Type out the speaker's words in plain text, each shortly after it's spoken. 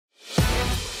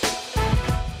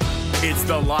It's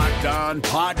the Locked On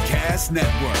Podcast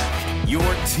Network, your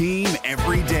team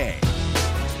every day.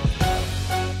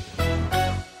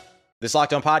 This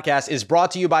Locked On Podcast is brought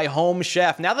to you by Home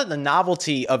Chef. Now that the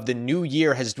novelty of the new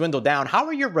year has dwindled down, how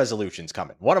are your resolutions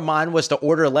coming? One of mine was to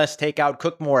order less takeout,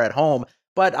 cook more at home,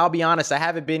 but I'll be honest, I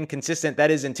haven't been consistent. That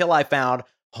is until I found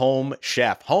Home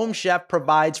Chef. Home Chef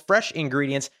provides fresh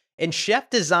ingredients and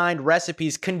chef-designed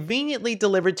recipes conveniently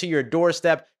delivered to your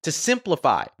doorstep to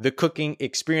simplify the cooking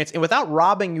experience and without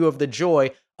robbing you of the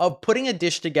joy of putting a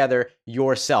dish together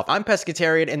yourself. I'm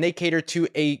pescatarian and they cater to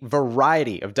a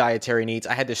variety of dietary needs.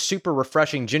 I had this super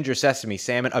refreshing ginger sesame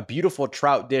salmon, a beautiful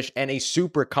trout dish, and a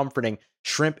super comforting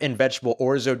shrimp and vegetable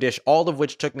orzo dish, all of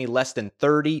which took me less than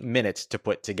 30 minutes to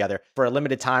put together. For a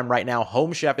limited time right now,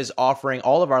 Home Chef is offering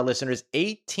all of our listeners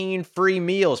 18 free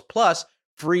meals plus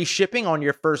free shipping on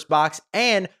your first box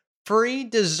and free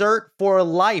dessert for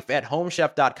life at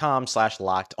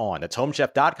homechef.com/lockedon. That's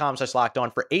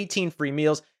homechef.com/lockedon for 18 free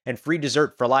meals and free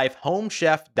dessert for life.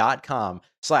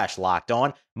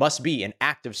 Homechef.com/lockedon. Must be an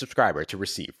active subscriber to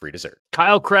receive free dessert.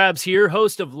 Kyle Krabs here,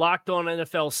 host of Locked On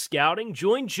NFL Scouting.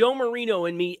 Join Joe Marino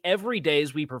and me every day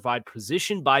as we provide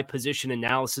position-by-position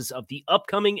analysis of the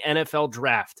upcoming NFL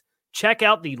Draft. Check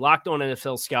out the Locked On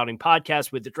NFL Scouting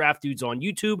podcast with the Draft Dudes on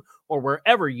YouTube or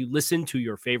wherever you listen to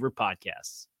your favorite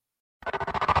podcasts.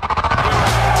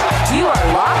 You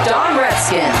are Locked On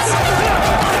Redskins,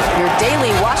 your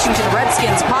daily Washington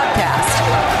Redskins podcast,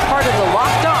 part of the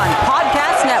Locked On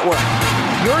Podcast Network,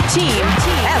 your team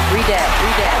every day.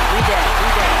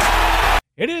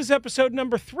 It is episode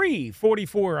number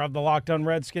 344 of the Locked On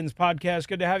Redskins podcast.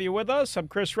 Good to have you with us. I'm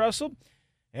Chris Russell,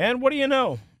 and what do you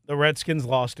know? The Redskins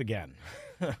lost again.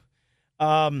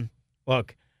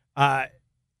 Look,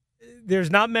 there's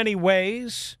not many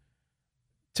ways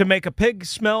to make a pig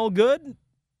smell good,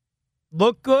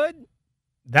 look good.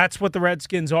 That's what the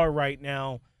Redskins are right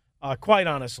now, quite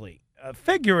honestly.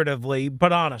 Figuratively,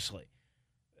 but honestly.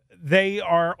 They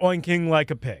are oinking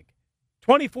like a pig.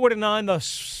 24-9, the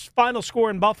final score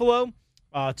in Buffalo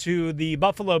to the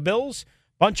Buffalo Bills.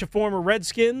 Bunch of former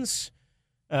Redskins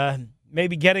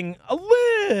maybe getting a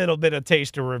little bit of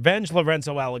taste of revenge.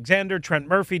 Lorenzo Alexander, Trent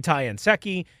Murphy, Ty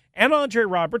Anseki, and Andre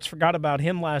Roberts. Forgot about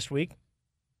him last week.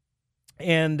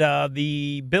 And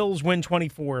the Bills win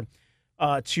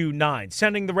 24-9,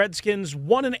 sending the Redskins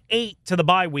 1-8 to the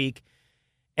bye week.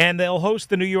 And they'll host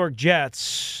the New York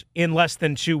Jets in less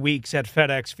than 2 weeks at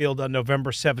FedEx Field on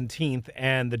November 17th.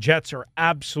 And the Jets are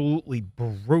absolutely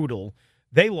brutal.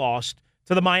 They lost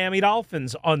to the Miami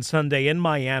Dolphins on Sunday in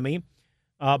Miami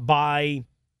by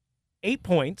 8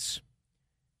 points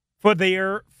for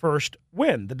their first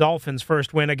win, the Dolphins'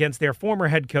 first win against their former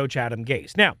head coach, Adam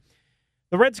Gase. Now,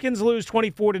 the Redskins lose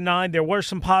 24-9. There were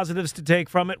some positives to take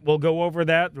from it. We'll go over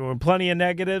that. There were plenty of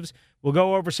negatives. We'll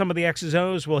go over some of the X's and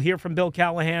O's. We'll hear from Bill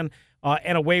Callahan,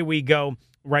 and away we go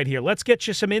right here. Let's get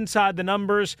you some inside the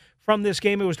numbers from this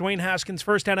game. It was Dwayne Haskins'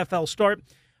 first NFL start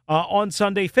on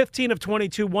Sunday. 15 of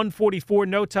 22, 144,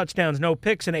 no touchdowns, no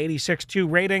picks, an 86.2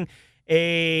 rating.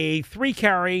 A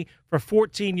 3-carry for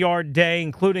 14-yard day,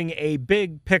 including a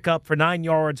big pickup for 9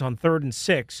 yards on 3rd and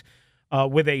 6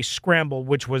 with a scramble,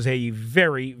 which was a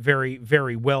very, very,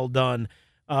 very well done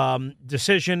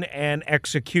decision and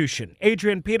execution.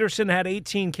 Adrian Peterson had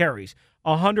 18 carries,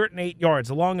 108 yards,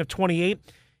 along of 28.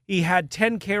 He had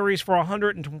 10 carries for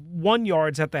 101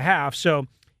 yards at the half. So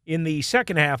in the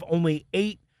second half, only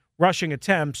 8 rushing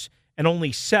attempts and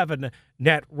only 7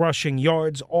 net rushing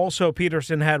yards. Also,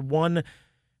 Peterson had 1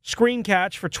 screen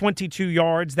catch for 22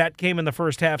 yards. That came in the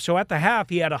first half. So at the half,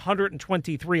 he had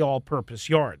 123 all-purpose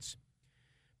yards.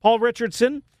 Paul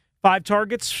Richardson, 5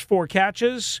 targets, 4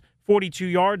 catches, 42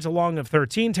 yards, along of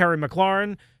 13. Terry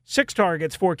McLaurin, 6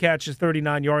 targets, 4 catches,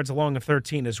 39 yards, along of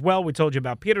 13 as well. We told you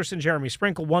about Peterson. Jeremy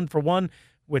Sprinkle, 1 for 1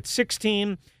 with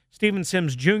 16. Steven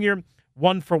Sims Jr.,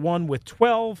 1 for 1 with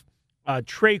 12.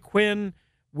 Trey Quinn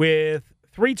with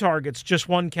 3 targets, just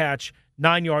 1 catch,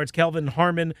 9 yards. Kelvin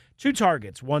Harmon, 2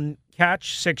 targets, 1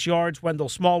 catch, 6 yards. Wendell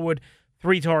Smallwood,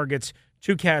 3 targets,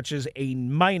 2 catches, a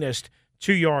minus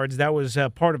 2 yards. That was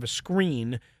part of a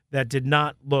screen that did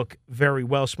not look very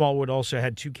well. Smallwood also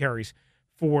had 2 carries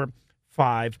for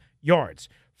 5 yards.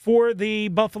 For the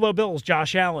Buffalo Bills,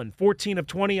 Josh Allen, 14 of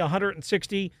 20,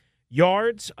 160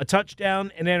 yards, a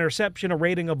touchdown, an interception, a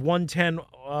rating of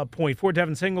 110.4.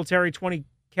 Devin Singletary, 20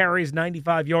 carries,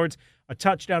 95 yards, a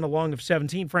touchdown, a long of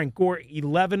 17. Frank Gore,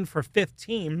 11 for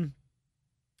 15,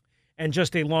 and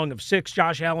just a long of 6.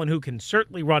 Josh Allen, who can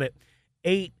certainly run it,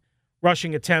 8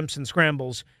 rushing attempts and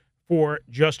scrambles for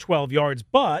just 12 yards,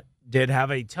 but did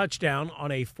have a touchdown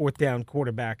on a 4th down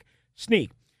quarterback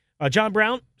sneak. John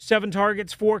Brown, 7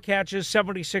 targets, 4 catches,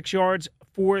 76 yards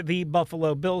for the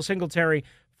Buffalo Bills. Singletary,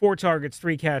 4 targets,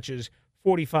 3 catches,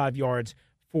 45 yards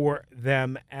for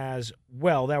them as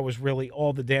well. That was really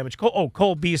all the damage.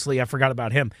 Cole Beasley, I forgot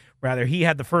about him. Rather, he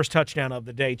had the first touchdown of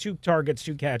the day. 2 targets,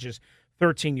 2 catches,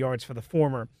 13 yards for the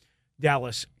former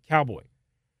Dallas Cowboy.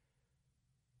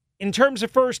 In terms of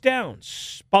first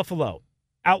downs, Buffalo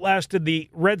outlasted the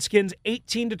Redskins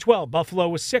 18-12. Buffalo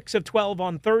was 6 of 12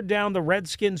 on third down. The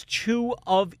Redskins 2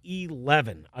 of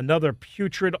 11. Another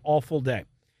putrid, awful day.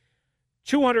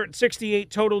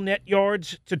 268 total net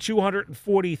yards to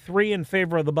 243 in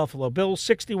favor of the Buffalo Bills.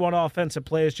 61 offensive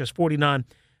plays, just 49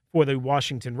 for the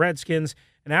Washington Redskins.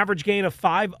 An average gain of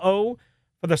 5-0 for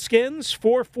the Skins,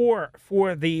 4-4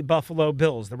 for the Buffalo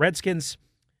Bills. The Redskins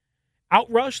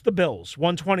outrushed the Bills,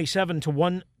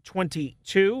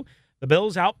 127-122. The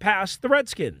Bills outpassed the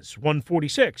Redskins,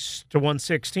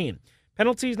 146-116.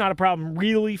 Penalties, not a problem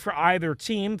really for either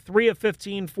team. 3 of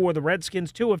 15 for the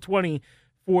Redskins, 2 of 20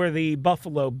 for the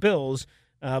Buffalo Bills.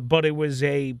 But it was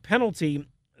a penalty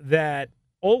that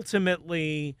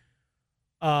ultimately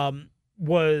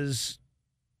was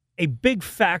a big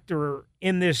factor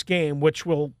in this game, which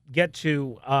we'll get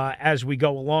to as we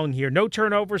go along here. No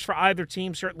turnovers for either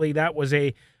team. Certainly that was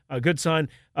a good sign.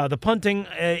 The punting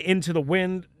into the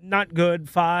wind, not good.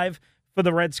 5 for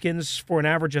the Redskins for an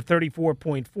average of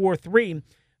 34.43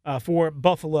 for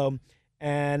Buffalo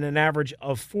and an average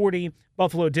of 40.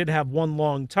 Buffalo did have 1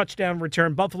 long touchdown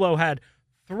return. Buffalo had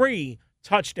 3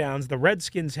 touchdowns. The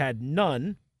Redskins had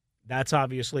none. That's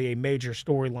obviously a major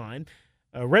storyline.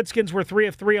 Redskins were 3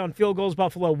 of 3 on field goals.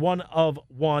 Buffalo 1 of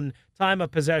 1. Time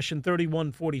of possession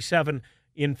 31-47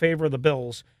 in favor of the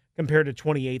Bills compared to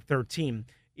 28-13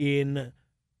 in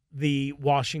the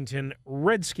Washington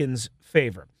Redskins'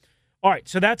 favor. All right,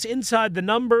 so that's inside the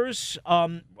numbers.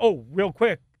 Real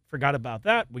quick, forgot about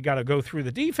that. We got to go through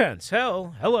the defense.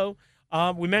 Hello.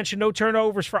 We mentioned no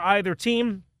turnovers for either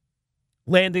team.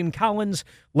 Landon Collins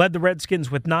led the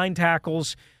Redskins with 9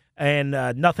 tackles and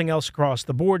nothing else across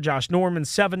the board. Josh Norman,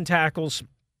 7 tackles.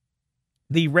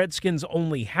 The Redskins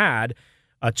only had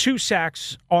 2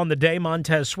 sacks on the day.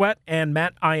 Montez Sweat and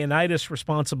Matt Ioannidis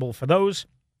responsible for those.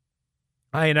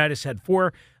 Ioannidis had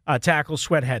 4 tackles.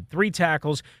 Sweat had 3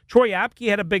 tackles. Troy Apke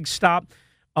had a big stop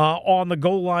on the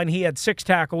goal line. He had 6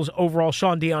 tackles overall.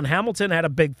 Sean Dion Hamilton had a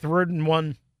big 3rd and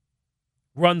 1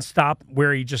 run stop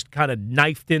where he just kind of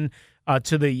knifed in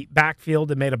to the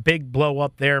backfield and made a big blow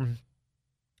up there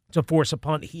to force a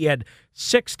punt. He had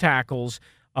 6 tackles,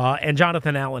 and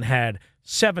Jonathan Allen had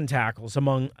 7 tackles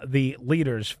among the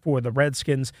leaders for the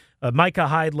Redskins. Micah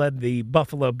Hyde led the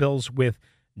Buffalo Bills with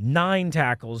 9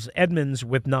 tackles. Edmonds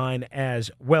with 9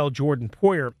 as well. Jordan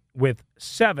Poyer with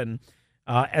 7.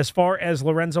 As far as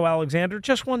Lorenzo Alexander,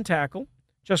 just 1 tackle.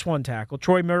 Trent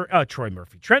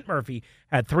Murphy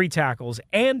had 3 tackles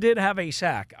and did have a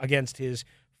sack against his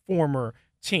former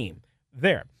team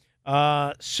there.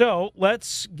 So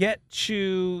let's get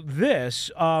to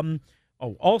this.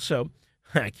 Also,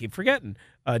 I keep forgetting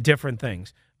different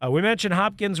things. We mentioned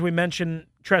Hopkins. We mentioned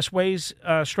Tress Way's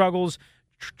struggles.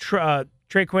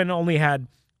 Trey Quinn only had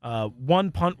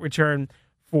 1 punt return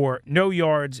for no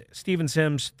yards. Steven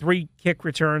Sims, 3 kick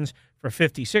returns for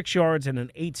 56 yards and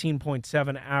an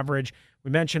 18.7 average.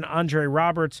 We mentioned Andre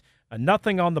Roberts,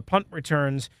 nothing on the punt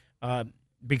returns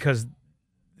because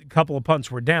a couple of punts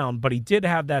were down, but he did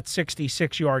have that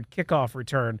 66-yard kickoff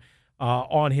return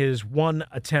on his 1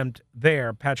 attempt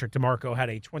there. Patrick DeMarco had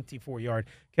a 24-yard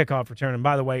kickoff return. And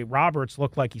by the way, Roberts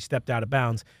looked like he stepped out of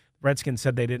bounds. Redskins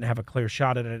said they didn't have a clear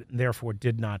shot at it and therefore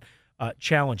did not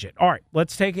challenge it. All right,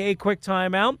 let's take a quick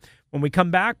timeout. When we come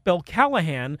back, Bill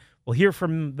Callahan will hear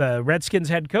from the Redskins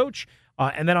head coach,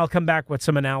 and then I'll come back with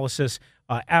some analysis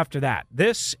after that.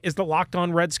 This is the Locked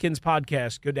On Redskins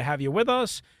podcast. Good to have you with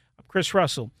us. I'm Chris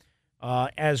Russell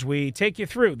as we take you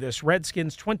through this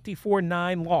Redskins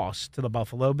 24-9 loss to the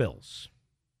Buffalo Bills.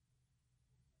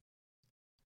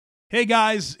 Hey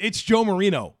guys, it's Joe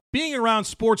Marino. Being around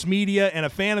sports media and a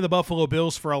fan of the Buffalo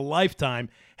Bills for a lifetime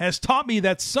has taught me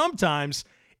that sometimes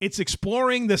it's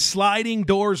exploring the sliding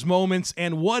doors moments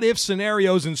and what-if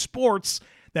scenarios in sports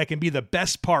that can be the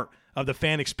best part of the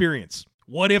fan experience.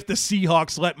 What if the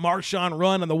Seahawks let Marshawn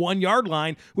run on the 1-yard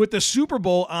line with the Super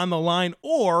Bowl on the line?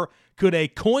 Or could a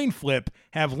coin flip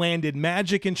have landed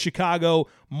Magic in Chicago,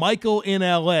 Michael in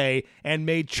L.A., and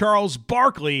made Charles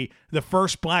Barkley the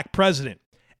first black president?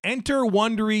 Enter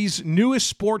Wondery's newest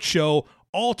sports show,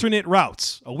 Alternate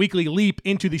Routes, a weekly leap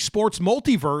into the sports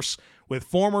multiverse with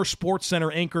former SportsCenter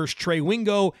anchors Trey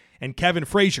Wingo and Kevin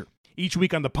Frazier. Each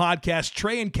week on the podcast,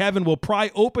 Trey and Kevin will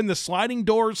pry open the sliding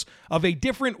doors of a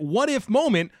different what-if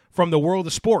moment from the world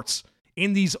of sports.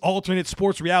 In these alternate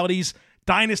sports realities,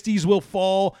 dynasties will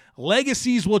fall,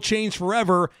 legacies will change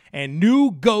forever, and new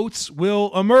GOATs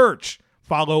will emerge.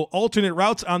 Follow Alternate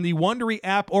Routes on the Wondery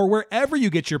app or wherever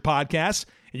you get your podcasts,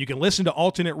 and you can listen to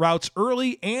Alternate Routes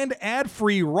early and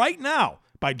ad-free right now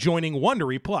by joining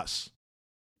Wondery Plus.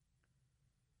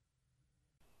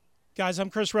 Guys, I'm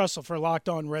Chris Russell for Locked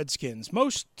On Redskins.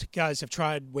 Most guys have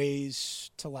tried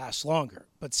ways to last longer,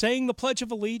 but saying the Pledge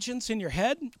of Allegiance in your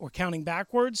head or counting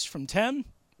backwards from 10,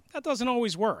 that doesn't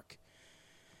always work.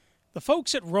 The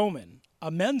folks at Roman, a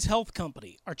men's health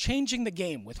company, are changing the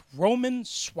game with Roman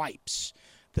Swipes,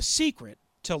 the secret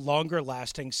to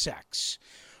longer-lasting sex.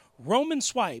 Roman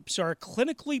Swipes are a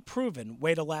clinically proven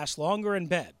way to last longer in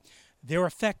bed. They're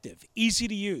effective, easy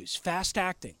to use,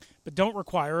 fast-acting, but don't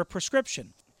require a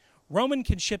prescription. Roman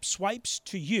can ship swipes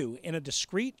to you in a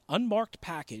discreet, unmarked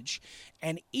package,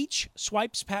 and each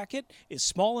swipes packet is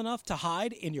small enough to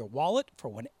hide in your wallet for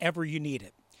whenever you need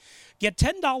it. Get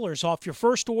 $10 off your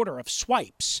first order of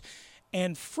swipes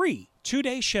and free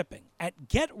 2-day shipping at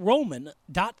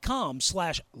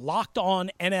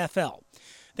GetRoman.com/LockedOnNFL.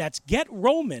 That's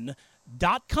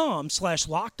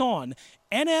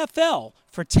GetRoman.com/LockedOnNFL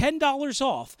for $10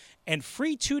 off and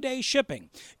free 2-day shipping.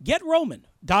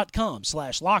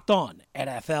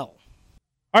 GetRoman.com/LockedOnNFL. All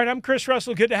right, I'm Chris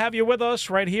Russell. Good to have you with us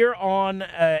right here on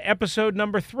episode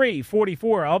number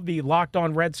 344 of the Locked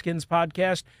On Redskins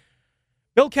podcast.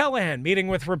 Bill Callahan meeting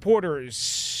with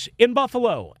reporters in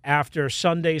Buffalo after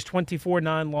Sunday's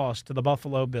 24-9 loss to the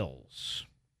Buffalo Bills.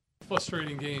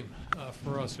 Frustrating game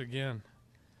for us again.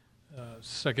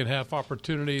 Second half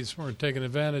opportunities weren't taken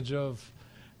advantage of,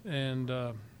 and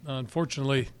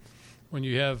unfortunately, when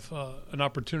you have an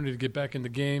opportunity to get back in the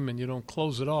game and you don't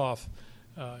close it off,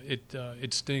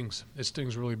 it stings. It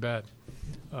stings really bad.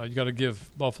 You got to give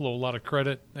Buffalo a lot of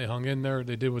credit. They hung in there.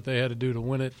 They did what they had to do to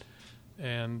win it,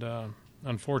 and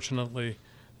unfortunately,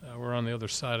 we're on the other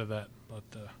side of that. But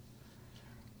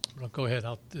go ahead.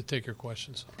 I'll take your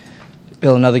questions.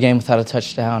 Bill, another game without a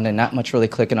touchdown and not much really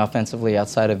clicking offensively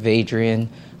outside of Adrian.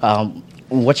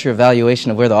 What's your evaluation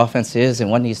of where the offense is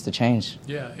and what needs to change?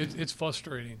 Yeah, it's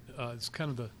frustrating. It's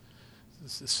kind of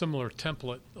it's a similar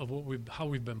template of how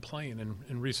we've been playing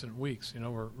in recent weeks. You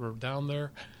know, we're down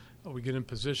there. We get in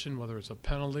position, whether it's a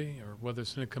penalty or whether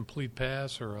it's an incomplete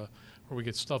pass or we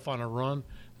get stuff on a run.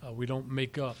 We don't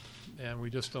make up, and we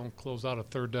just don't close out a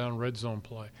third down red zone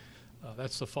play.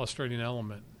 That's the frustrating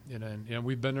element. And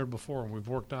we've been there before, and we've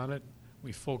worked on it.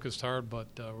 We focused hard, but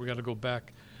we got to go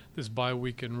back this bye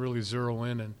week and really zero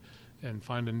in and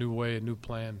find a new way, a new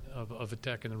plan of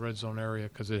attacking the red zone area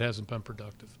because it hasn't been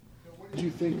productive. What did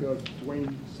you think of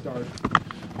Dwayne's start?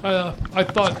 I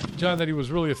thought, John, that he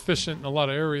was really efficient in a lot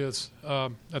of areas.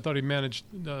 I thought he managed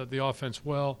the offense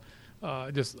well.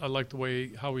 I liked the way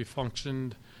how he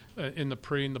functioned in the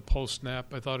pre and the post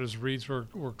snap. I thought his reads were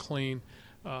clean.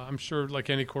 I'm sure, like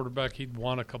any quarterback, he'd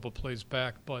want a couple plays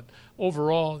back. But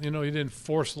overall, he didn't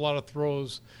force a lot of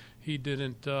throws. He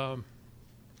didn't. I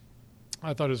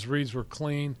thought his reads were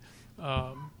clean.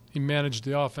 He managed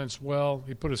the offense well.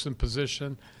 He put us in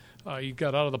position. He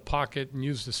got out of the pocket and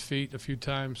used his feet a few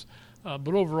times.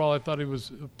 But overall, I thought it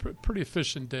was a pretty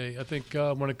efficient day. I think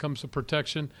when it comes to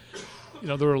protection,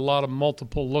 there were a lot of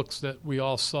multiple looks that we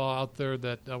all saw out there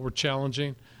that were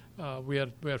challenging. We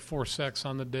had 4 sacks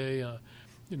on the day.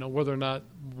 Whether or not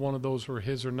one of those were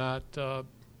his or not, it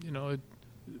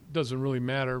doesn't really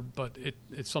matter. But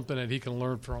it's something that he can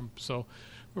learn from. So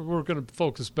we're going to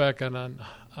focus back on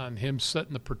him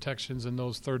setting the protections in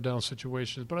those third down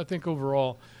situations. But I think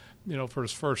overall, for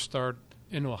his first start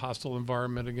into a hostile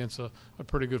environment against a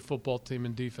pretty good football team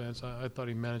in defense, I thought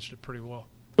he managed it pretty well.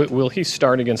 Will he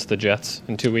start against the Jets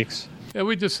in 2 weeks? Yeah,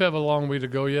 we just have a long way to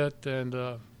go yet, and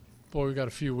we got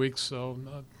a few weeks, so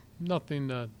nothing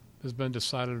has been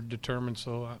decided or determined.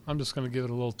 So I'm just going to give it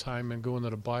a little time and go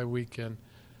into the bye week and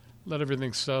let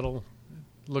everything settle,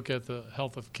 look at the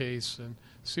health of Case, and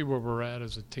see where we're at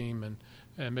as a team, and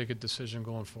make a decision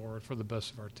going forward for the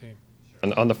best of our team.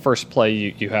 And on the first play,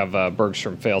 you have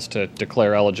Bergstrom fails to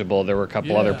declare eligible. There were a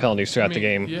couple other penalties throughout the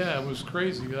game. Yeah, it was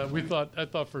crazy. I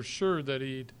thought for sure that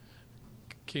he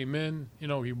came in.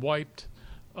 He wiped.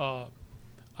 I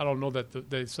don't know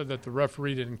that they said that the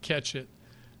referee didn't catch it,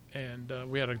 and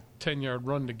we had a 10-yard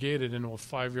run to gate it into a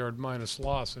 5-yard minus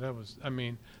loss,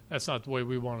 and that's not the way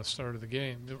we want to start a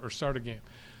game.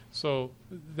 So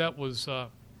that was.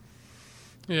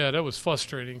 Yeah, that was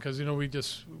frustrating because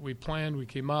we planned, we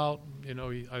came out,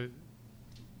 we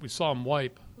saw him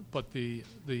wipe, but the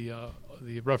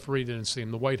referee didn't see him.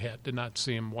 The white hat did not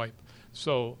see him wipe,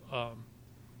 So,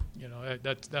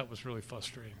 that was really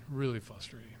frustrating,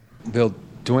 Bill,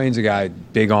 Dwayne's a guy,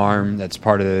 big arm. That's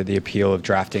part of the appeal of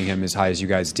drafting him as high as you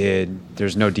guys did.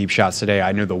 There's no deep shots today.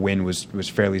 I know the wind was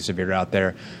fairly severe out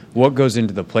there. What goes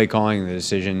into the play calling, the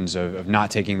decisions of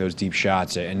not taking those deep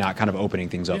shots and not kind of opening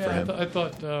things up for him? I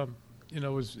thought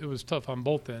it was tough on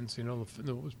both ends. It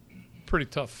was pretty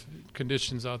tough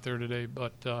conditions out there today.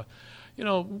 But,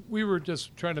 we were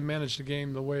just trying to manage the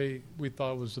game the way we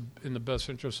thought was in the best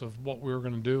interest of what we were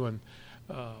going to do. And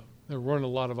there weren't a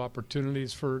lot of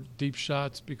opportunities for deep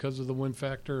shots because of the wind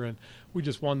factor. And we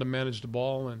just wanted to manage the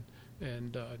ball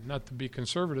and not to be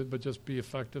conservative, but just be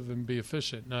effective and be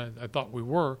efficient. And I thought we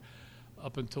were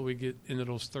up until we get into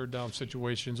those third down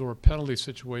situations or a penalty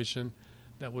situation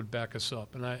that would back us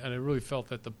up. And I really felt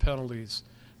that the penalties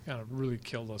kind of really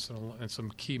killed us in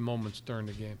some key moments during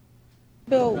the game.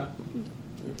 Bill,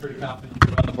 you're pretty confident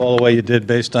you run the ball the way you did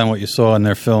based on what you saw in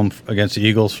their film against the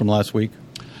Eagles from last week?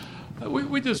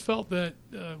 We just felt that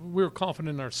we were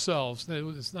confident in ourselves.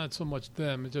 It's not so much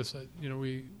them. It's just that,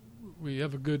 we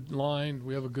have a good line.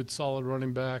 We have a good solid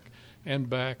running back and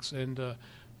backs. And,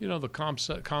 the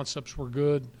concepts were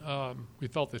good. We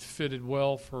felt it fitted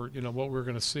well for, what we were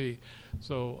going to see.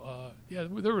 So,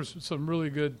 there was some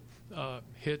really good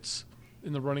hits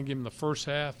in the running game in the first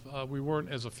half. We weren't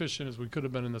as efficient as we could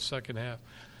have been in the second half.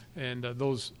 And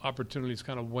those opportunities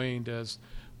kind of waned as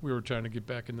we were trying to get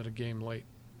back into the game late.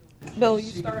 Bill, you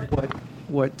started.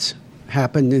 What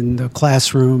happened in the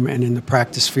classroom and in the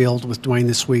practice field with Dwayne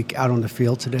this week out on the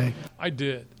field today? I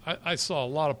did. I saw a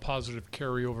lot of positive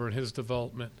carryover in his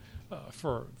development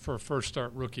for a first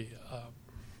start rookie.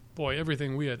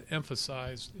 Everything we had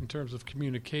emphasized in terms of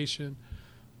communication,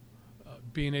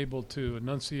 being able to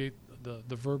enunciate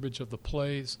the verbiage of the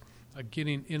plays,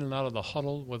 getting in and out of the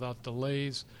huddle without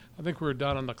delays. I think we were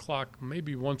down on the clock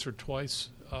maybe once or twice,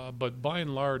 but by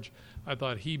and large, I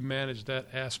thought he managed that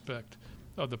aspect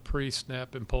of the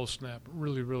pre-snap and post-snap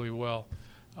really, really well.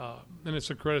 And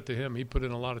it's a credit to him. He put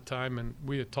in a lot of time, and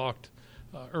we had talked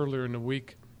earlier in the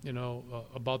week,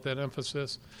 about that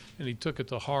emphasis, and he took it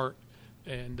to heart.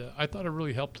 And I thought it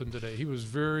really helped him today. He was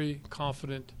very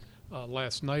confident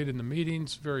last night in the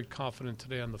meetings, very confident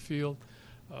today on the field.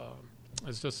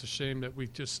 It's just a shame that we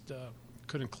just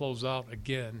couldn't close out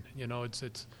again.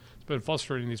 It's been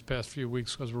frustrating these past few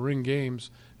weeks because we're in games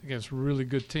against really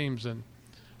good teams and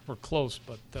we're close,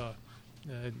 but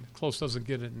close doesn't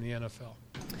get it in the NFL.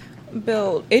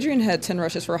 Bill, Adrian had 10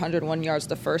 rushes for 101 yards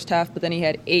the first half, but then he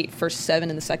had 8 for 7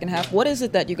 in the second half. What is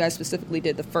it that you guys specifically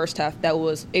did the first half that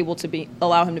was able to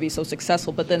allow him to be so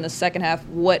successful? But then the second half,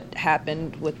 what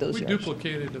happened with those yards? We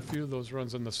duplicated a few of those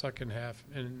runs in the second half,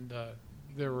 and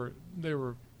they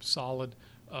were solid.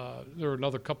 There were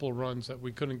another couple of runs that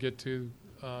we couldn't get to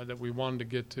that we wanted to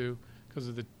get to because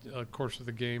of the course of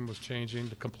the game was changing,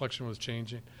 the complexion was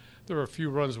changing. There were a few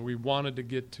runs that we wanted to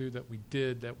get to that we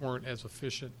did that weren't as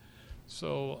efficient.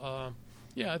 So,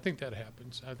 I think that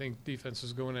happens. I think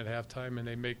defenses go in at halftime and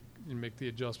they make the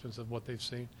adjustments of what they've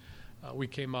seen. We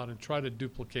came out and tried to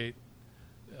duplicate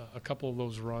a couple of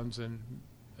those runs, and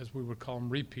as we would call them,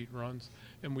 repeat runs.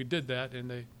 And we did that,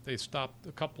 and they stopped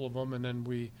a couple of them, and then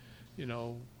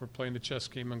we're playing the chess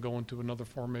game and going to another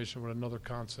formation with another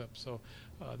concept. So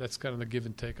that's kind of the give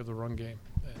and take of the run game.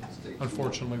 And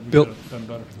unfortunately, we could have done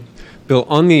better. Bill,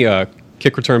 on the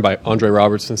kick return by Andre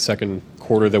Robertson, second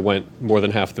quarter that went more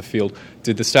than half the field,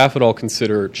 did the staff at all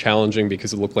consider challenging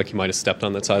because it looked like he might have stepped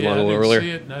on that sideline a little earlier? I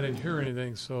didn't see it and I didn't hear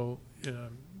anything, so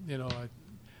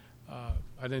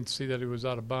I didn't see that he was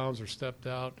out of bounds or stepped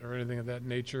out or anything of that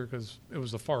nature because it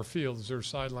was the far field, it's their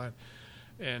sideline,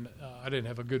 and I didn't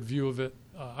have a good view of it.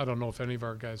 I don't know if any of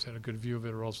our guys had a good view of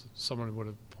it or else someone would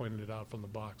have pointed it out from the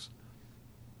box.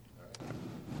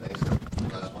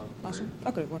 Last one?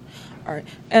 Okay, one. All right.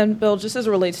 And, Bill, just as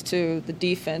it relates to the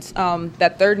defense,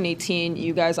 that 3rd and 18,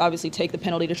 you guys obviously take the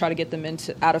penalty to try to get them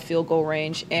out of field goal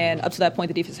range. And up to that point,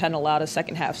 the defense hadn't allowed a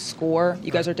second-half score.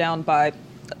 You guys are down by,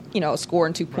 a score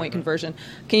and 2-point conversion.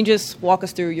 Can you just walk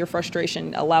us through your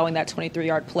frustration allowing that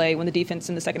 23-yard play when the defense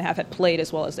in the second half had played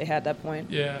as well as they had at that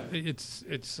point? Yeah,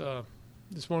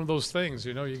 it's one of those things.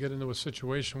 You get into a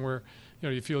situation where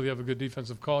you feel you have a good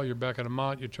defensive call, you're back on a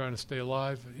mount, you're trying to stay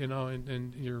alive,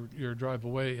 and you're a drive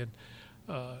away, and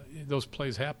those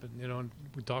plays happen. And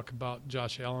we talk about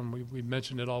Josh Allen. We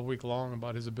mentioned it all week long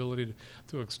about his ability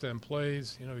to extend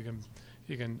plays.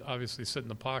 He can obviously sit in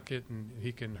the pocket and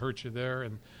he can hurt you there,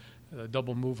 and the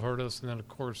double move hurt us, and then of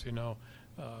course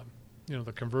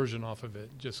the conversion off of it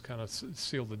just kind of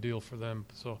sealed the deal for them.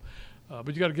 So.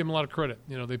 But you got to give them a lot of credit.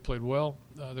 They played well.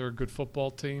 They're a good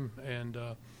football team, and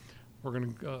we're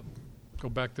going to go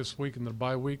back this week in the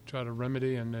bye week, try to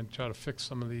remedy and then try to fix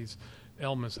some of these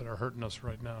ailments that are hurting us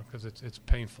right now because it's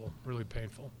painful, really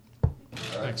painful.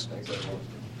 Thanks.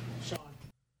 All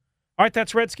right,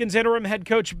 that's Redskins interim head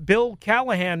coach Bill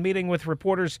Callahan meeting with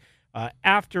reporters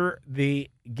after the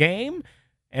game.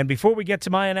 And before we get to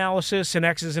my analysis and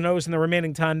X's and O's in the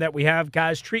remaining time that we have,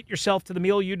 guys, treat yourself to the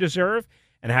meal you deserve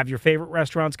and have your favorite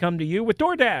restaurants come to you with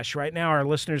DoorDash. Right now, our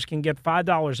listeners can get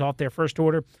 $5 off their first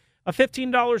order of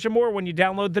 $15 or more when you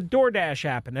download the DoorDash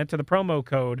app and enter the promo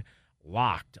code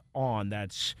LOCKED ON.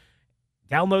 That's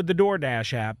download the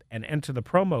DoorDash app and enter the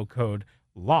promo code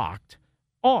LOCKED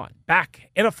ON. Back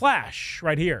in a flash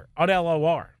right here on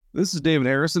LOR. This is David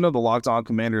Harrison of the Locked On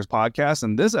Commanders podcast,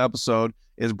 and this episode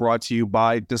is brought to you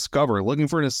by Discover. Looking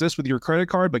for an assist with your credit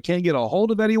card but can't get a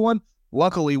hold of anyone?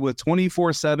 Luckily, with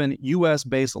 24/7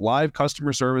 U.S.-based live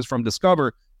customer service from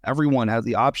Discover, everyone has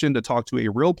the option to talk to a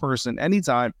real person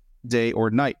anytime, day or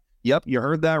night. Yep, you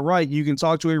heard that right. You can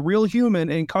talk to a real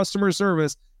human in customer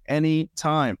service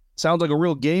anytime. Sounds like a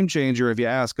real game changer if you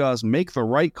ask us. Make the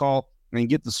right call and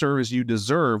get the service you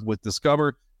deserve with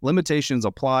Discover. Limitations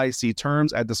apply. See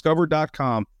terms at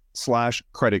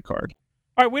discover.com/creditcard.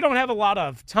 All right, we don't have a lot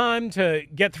of time to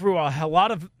get through a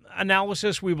lot of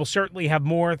analysis. We will certainly have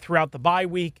more throughout the bye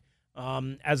week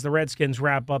as the Redskins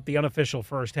wrap up the unofficial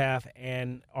first half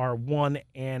and are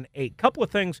 1-8. Couple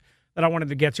of things that I wanted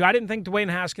to get to. I didn't think Dwayne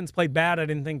Haskins played bad. I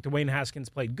didn't think Dwayne Haskins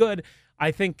played good.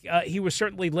 I think he was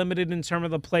certainly limited in terms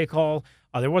of the play call.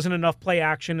 There wasn't enough play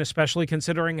action, especially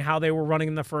considering how they were running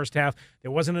in the first half.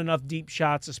 There wasn't enough deep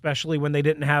shots, especially when they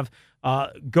didn't have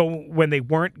when they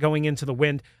weren't going into the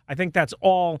wind. I think that's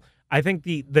all. I think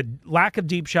the lack of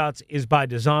deep shots is by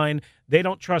design. They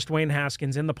don't trust Dwayne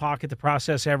Haskins in the pocket to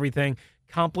process everything.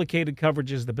 Complicated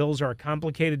coverages. The Bills are a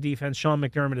complicated defense. Sean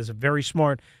McDermott is a very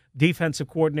smart defensive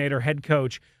coordinator, head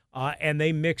coach, and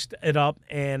they mixed it up.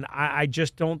 And I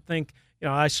just don't think,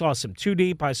 I saw some two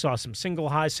deep. I saw some single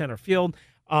high center field.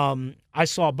 I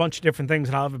saw a bunch of different things,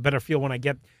 and I'll have a better feel when I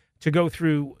get to go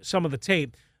through some of the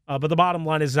tape. But the bottom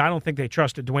line is I don't think they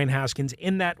trusted Dwayne Haskins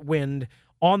in that wind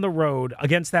on the road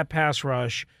against that pass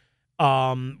rush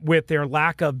with their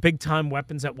lack of big-time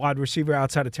weapons at wide receiver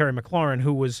outside of Terry McLaurin,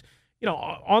 who was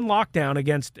on lockdown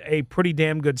against a pretty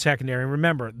damn good secondary. And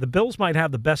remember, the Bills might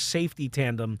have the best safety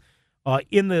tandem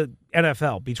in the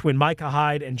NFL between Micah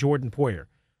Hyde and Jordan Poyer.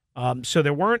 So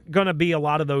there weren't going to be a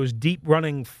lot of those deep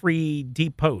running, free,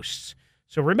 deep posts.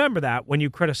 So remember that when you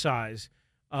criticize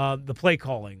the play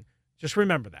calling. Just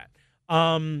remember that.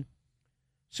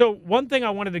 So one thing I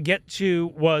wanted to get to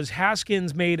was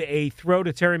Haskins made a throw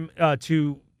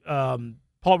to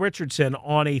Paul Richardson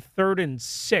on a 3rd and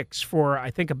 6 for, I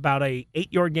think, about a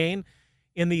 8-yard gain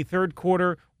in the third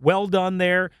quarter. Well done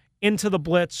there. Into the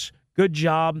blitz. Good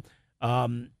job.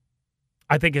 I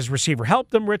think his receiver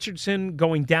helped him. Richardson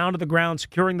going down to the ground,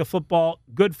 securing the football.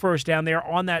 Good first down there.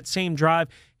 On that same drive,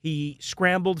 he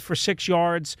scrambled for 6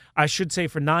 yards. I should say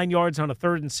for 9 yards on a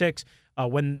 3rd and 6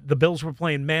 when the Bills were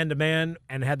playing man-to-man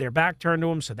and had their back turned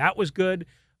to him, so that was good.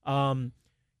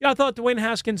 I thought Dwayne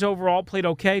Haskins overall played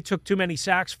okay. Took too many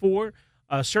sacks for.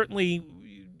 Certainly,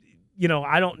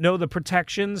 I don't know the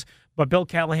protections, but Bill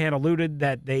Callahan alluded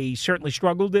that they certainly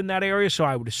struggled in that area, so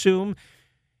I would assume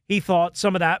he thought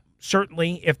some of that,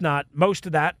 certainly, if not most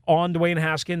of that, on Dwayne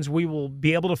Haskins. We will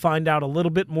be able to find out a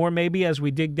little bit more maybe as we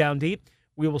dig down deep.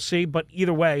 We will see, but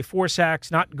either way, 4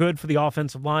 sacks, not good for the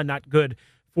offensive line, not good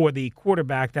for the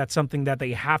quarterback. That's something that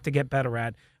they have to get better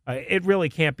at. It really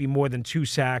can't be more than 2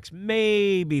 sacks,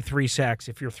 maybe 3 sacks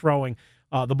if you're throwing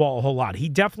the ball a whole lot. He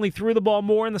definitely threw the ball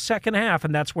more in the second half,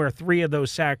 and that's where 3 of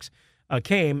those sacks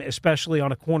came, especially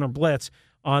on a corner blitz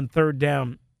on 3rd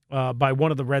down by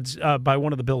one of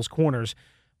the Bills' corners.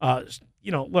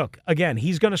 Look, again,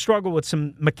 he's going to struggle with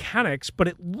some mechanics, but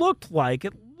it looked like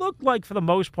for the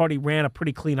most part he ran a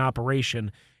pretty clean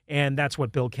operation, and that's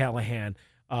what Bill Callahan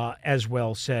as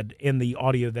well said in the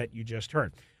audio that you just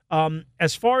heard.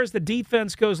 As far as the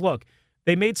defense goes, look,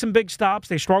 they made some big stops.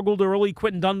 They struggled early.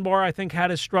 Quentin Dunbar, I think,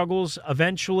 had his struggles.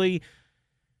 Eventually,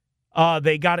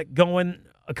 they got it going.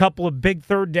 A couple of big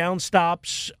 3rd down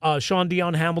stops. Sean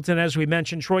Dion Hamilton, as we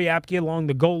mentioned, Troy Apke along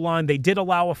the goal line. They did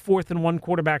allow a 4th and 1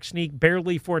 quarterback sneak,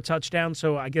 barely for a touchdown,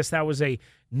 so I guess that was a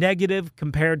negative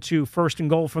compared to 1st and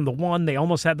goal from the 1. They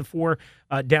almost had the 4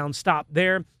 down stop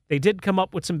there. They did come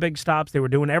up with some big stops. They were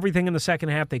doing everything in the second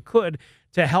half they could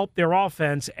to help their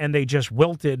offense, and they just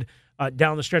wilted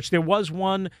down the stretch. There was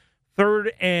one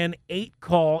 3rd and 8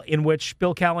 call in which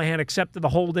Bill Callahan accepted the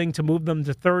holding to move them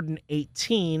to 3rd and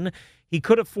 18. He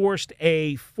could have forced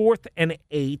a 4th and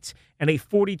 8 and a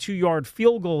 42-yard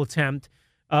field goal attempt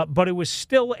but it was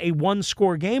still a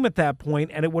one-score game at that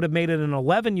point, and it would have made it an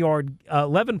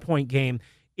 11-point game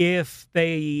if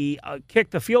they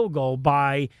kicked the field goal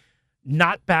by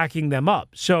not backing them up.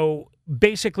 So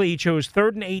basically he chose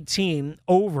 3rd and 18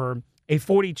 over a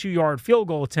 42-yard field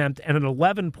goal attempt and an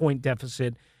 11-point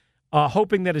deficit,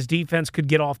 hoping that his defense could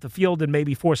get off the field and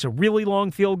maybe force a really long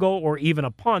field goal or even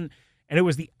a punt. And it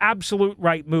was the absolute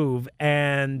right move,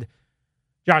 and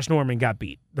Josh Norman got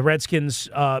beat. The Redskins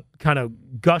kind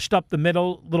of gushed up the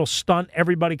middle, little stunt.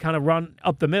 Everybody kind of run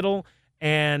up the middle,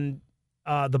 and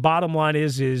the bottom line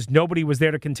is nobody was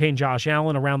there to contain Josh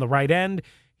Allen around the right end.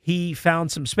 He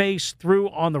found some space, threw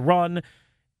on the run,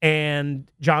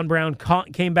 and John Brown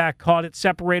came back, caught it,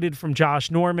 separated from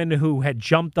Josh Norman, who had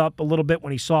jumped up a little bit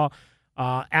when he saw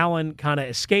Allen kind of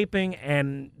escaping,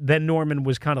 and then Norman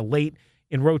was kind of late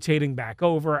in rotating back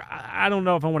over. I don't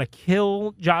know if I want to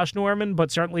kill Josh Norman,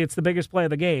 but certainly it's the biggest play of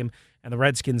the game, and the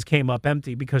Redskins came up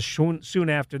empty because soon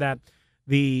after that,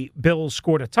 the Bills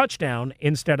scored a touchdown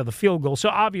instead of the field goal. So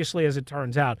obviously, as it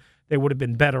turns out, they would have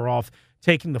been better off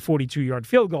taking the 42-yard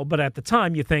field goal. But at the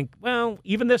time, you think, well,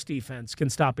 even this defense can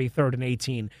stop a 3rd and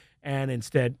 18. And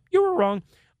instead, you were wrong.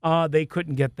 They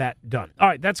couldn't get that done. All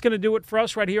right, that's going to do it for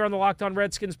us right here on the Locked On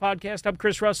Redskins podcast. I'm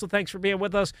Chris Russell. Thanks for being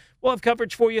with us. We'll have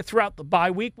coverage for you throughout the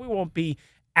bye week. We won't be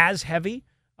as heavy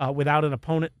without an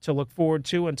opponent to look forward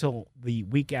to until the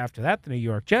week after that, the New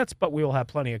York Jets, but we will have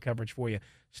plenty of coverage for you.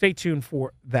 Stay tuned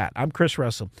for that. I'm Chris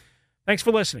Russell. Thanks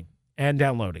for listening and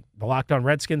downloading the Locked On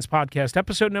Redskins podcast,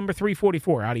 episode number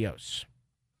 344. Adios.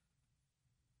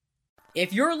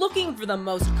 If you're looking for the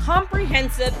most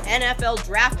comprehensive NFL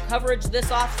draft coverage this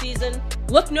offseason,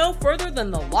 look no further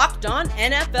than the Locked On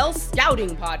NFL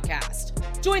Scouting Podcast.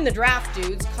 Join the draft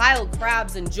dudes, Kyle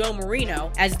Krabs and Joe Marino,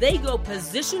 as they go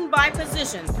position by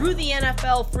position through the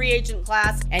NFL free agent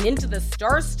class and into the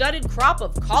star-studded crop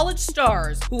of college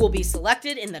stars who will be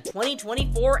selected in the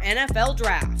 2024 NFL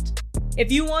Draft. If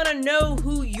you want to know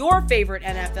who your favorite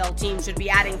NFL team should be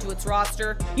adding to its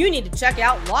roster, you need to check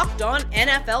out Locked On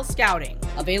NFL Scouting,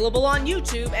 available on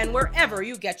YouTube and wherever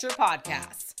you get your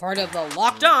podcasts. Part of the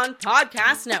Locked On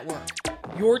Podcast Network,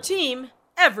 your team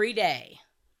every day.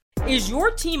 Is your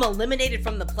team eliminated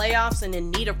from the playoffs and in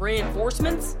need of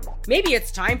reinforcements? Maybe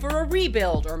it's time for a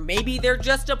rebuild, or maybe they're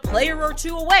just a player or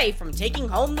two away from taking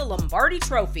home the Lombardi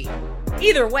Trophy.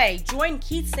 Either way, join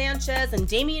Keith Sanchez and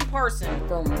Damian Parson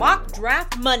for Mock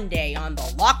Draft Monday on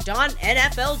the Locked On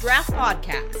NFL Draft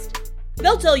Podcast.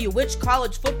 They'll tell you which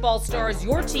college football stars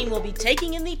your team will be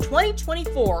taking in the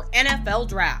 2024 NFL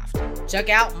Draft. Check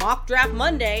out Mock Draft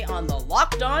Monday on the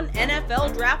Locked On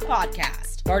NFL Draft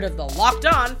Podcast, part of the Locked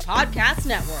On Podcast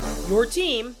Network, your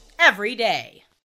team every day.